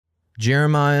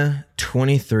Jeremiah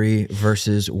 23,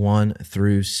 verses 1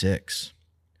 through 6.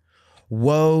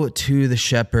 Woe to the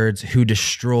shepherds who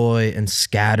destroy and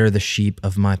scatter the sheep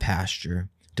of my pasture,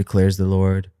 declares the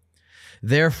Lord.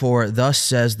 Therefore, thus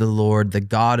says the Lord, the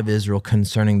God of Israel,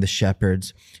 concerning the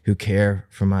shepherds who care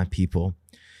for my people.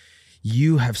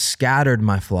 You have scattered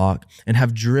my flock and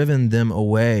have driven them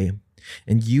away,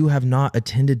 and you have not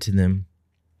attended to them.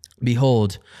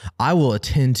 Behold, I will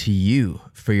attend to you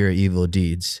for your evil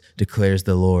deeds, declares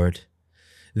the Lord.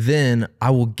 Then I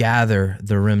will gather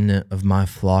the remnant of my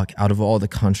flock out of all the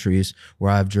countries where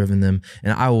I have driven them,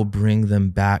 and I will bring them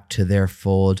back to their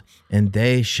fold, and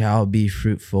they shall be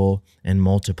fruitful and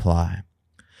multiply.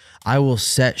 I will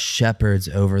set shepherds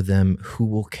over them who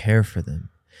will care for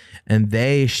them, and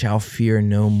they shall fear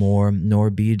no more, nor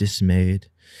be dismayed.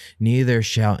 Neither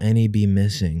shall any be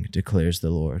missing, declares the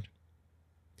Lord.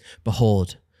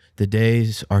 Behold, the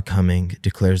days are coming,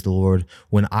 declares the Lord,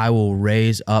 when I will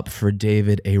raise up for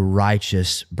David a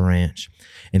righteous branch,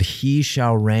 and he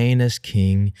shall reign as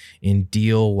king and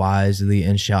deal wisely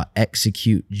and shall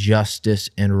execute justice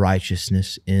and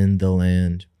righteousness in the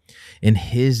land. In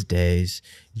his days,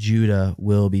 Judah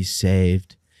will be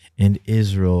saved and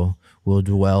Israel will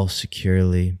dwell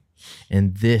securely.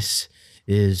 And this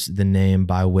is the name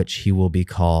by which he will be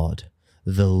called.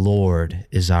 The Lord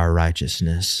is our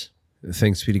righteousness.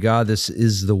 Thanks be to God. This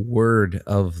is the word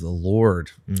of the Lord.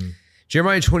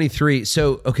 Jeremiah 23.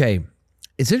 So, okay,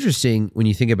 it's interesting when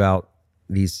you think about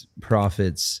these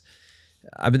prophets.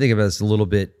 I've been thinking about this a little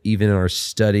bit, even in our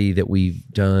study that we've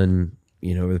done,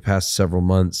 over the past several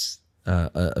months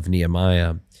of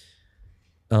Nehemiah.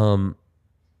 So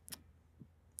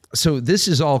this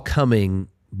is all coming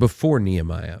before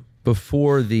Nehemiah,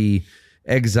 before the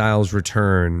exiles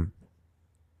return.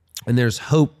 And there's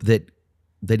hope that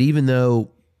even though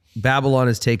Babylon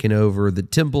has taken over, the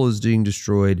temple is being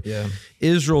destroyed,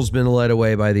 Israel's been led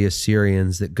away by the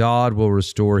Assyrians, that God will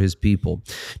restore his people.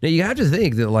 Now, you have to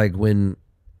think that when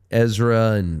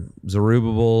Ezra and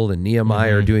Zerubbabel and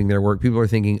Nehemiah are doing their work, people are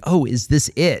thinking, oh, is this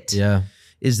it? Yeah.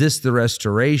 Is this the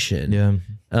restoration?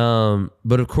 Yeah.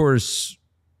 But of course,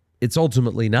 it's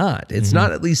ultimately not. It's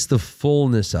not at least the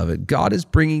fullness of it. God is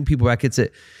bringing people back.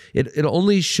 It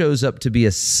only shows up to be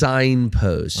a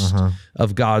signpost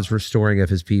of God's restoring of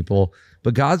his people.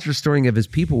 But God's restoring of his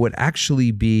people would actually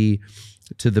be,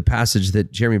 to the passage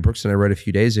that Jeremy Brooks and I read a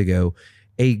few days ago,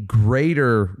 a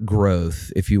greater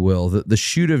growth, if you will. The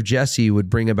shoot of Jesse would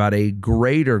bring about a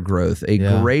greater growth,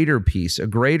 greater peace, a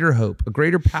greater hope, a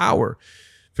greater power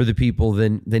for the people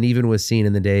than even was seen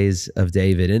in the days of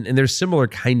David. And there's similar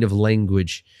kind of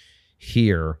language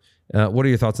here. What are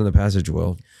your thoughts on the passage,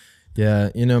 Will? Yeah,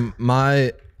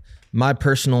 my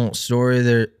personal story,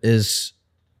 there's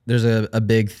a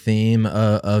big theme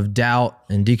of doubt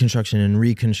and deconstruction and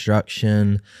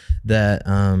reconstruction that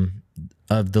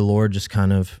of the Lord just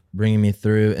kind of bringing me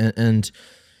through. And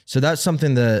so that's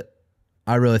something that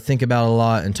I really think about a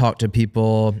lot and talk to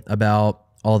people about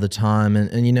all the time.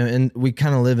 And we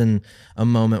kind of live in a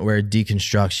moment where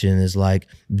deconstruction is like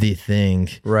the thing.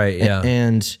 Right, yeah.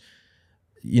 And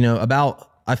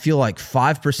I feel like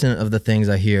 5% of the things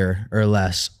I hear or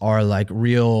less are like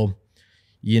real,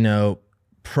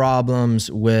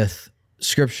 problems with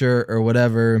scripture or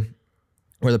whatever,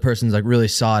 where the person's like really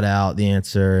sought out the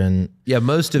answer. And yeah,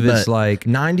 most of it's like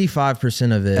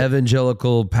 95% of it.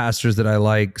 Evangelical pastors that I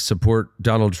like support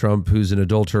Donald Trump, who's an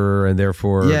adulterer, and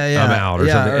therefore I'm out or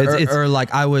something. Or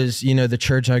like I was, the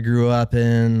church I grew up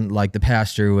in, like the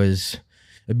pastor was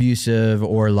abusive,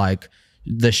 or like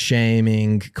the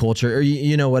shaming culture,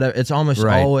 or whatever. It's almost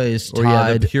always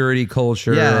tied, or the purity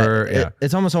culture.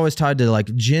 It's almost always tied to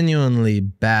like genuinely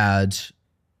bad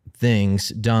things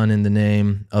done in the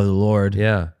name of the Lord.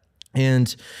 Yeah.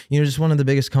 And just one of the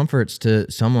biggest comforts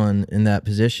to someone in that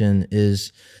position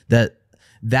is that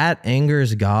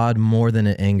angers God more than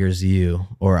it angers you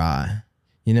or I.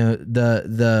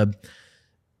 The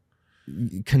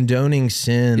condoning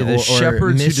sin, the or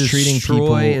shepherds mistreating who destroy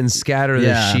people and scatter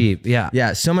the sheep.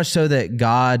 Yeah. So much so that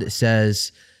God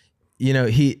says,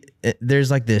 there's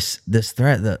like this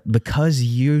threat that because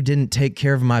you didn't take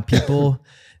care of my people,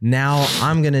 now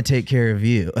I'm going to take care of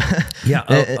you.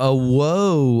 A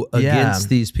woe against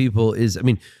these people is,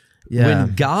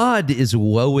 when God is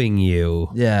woeing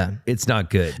you, it's not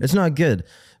good. It's not good.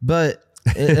 But,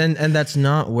 and that's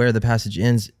not where the passage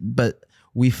ends, but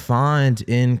we find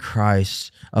in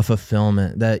Christ a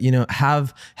fulfillment that,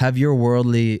 have your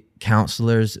worldly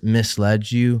counselors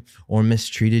misled you or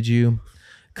mistreated you?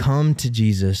 Come to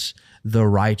Jesus, the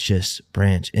righteous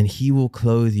branch, and he will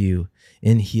clothe you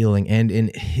in healing and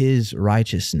in his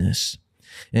righteousness.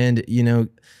 And,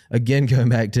 again, going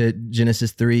back to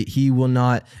Genesis 3, he will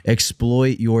not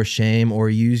exploit your shame or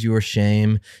use your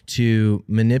shame to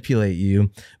manipulate you,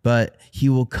 but he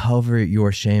will cover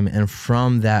your shame. And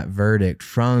from that verdict,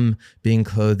 from being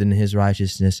clothed in his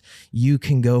righteousness, you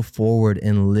can go forward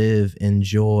and live in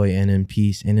joy and in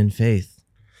peace and in faith.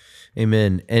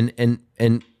 Amen. And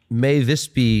may this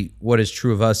be what is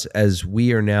true of us as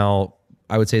we are now,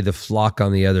 I would say, the flock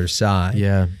on the other side.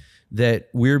 Yeah. That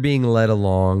we're being led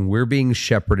along, we're being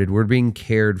shepherded, we're being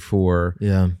cared for,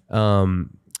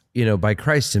 by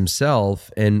Christ himself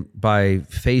and by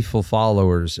faithful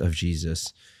followers of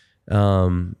Jesus.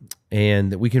 And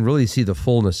that we can really see the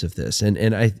fullness of this.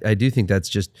 And I do think that's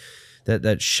just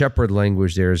that shepherd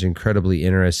language there is incredibly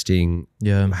interesting.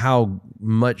 Yeah. How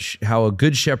a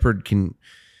good shepherd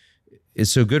is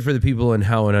so good for the people and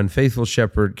how an unfaithful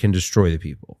shepherd can destroy the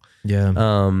people.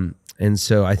 Yeah. And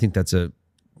so I think there's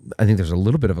a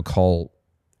little bit of a call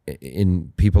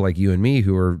in people like you and me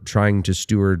who are trying to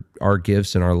steward our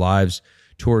gifts and our lives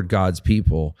toward God's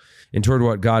people and toward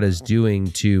what God is doing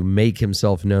to make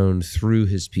himself known through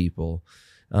his people,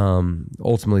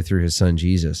 ultimately through his son,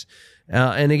 Jesus.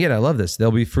 And again, I love this.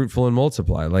 They'll be fruitful and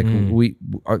multiply. Like we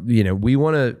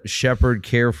want to shepherd,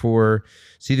 care for,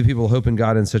 see the people hope in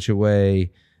God in such a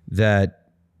way that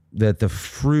the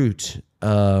fruit,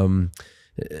 of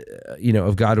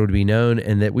God would be known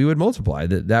and that we would multiply,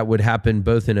 that would happen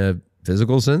both in a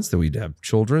physical sense, that we'd have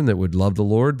children that would love the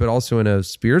Lord, but also in a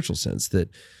spiritual sense that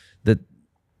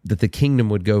the kingdom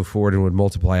would go forward and would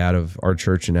multiply out of our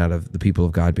church and out of the people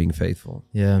of God being faithful.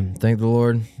 Yeah. Thank the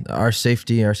Lord. Our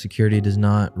safety, our security does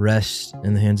not rest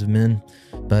in the hands of men,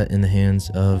 but in the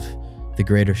hands of the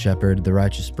greater shepherd, the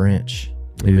righteous branch.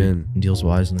 Amen. Who deals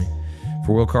wisely.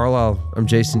 For Will Carlisle, I'm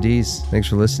Jason Dees. Thanks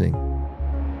for listening.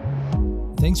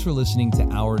 Thanks for listening to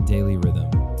Our Daily Rhythm.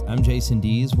 I'm Jason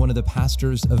Dees, one of the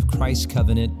pastors of Christ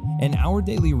Covenant, and Our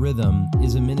Daily Rhythm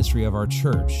is a ministry of our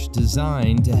church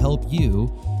designed to help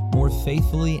you more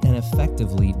faithfully and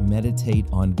effectively meditate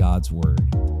on God's Word.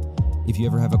 If you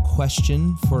ever have a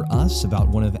question for us about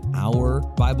one of our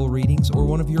Bible readings or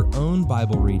one of your own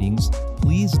Bible readings,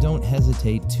 please don't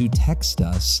hesitate to text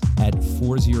us at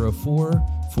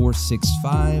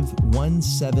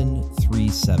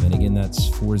 404-465-1737. Again, that's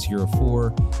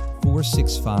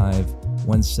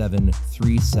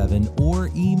 404-465-1737, or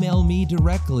email me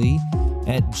directly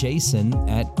at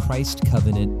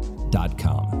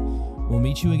jason@christcovenant.com. We'll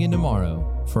meet you again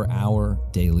tomorrow for Our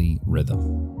Daily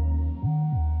Rhythm.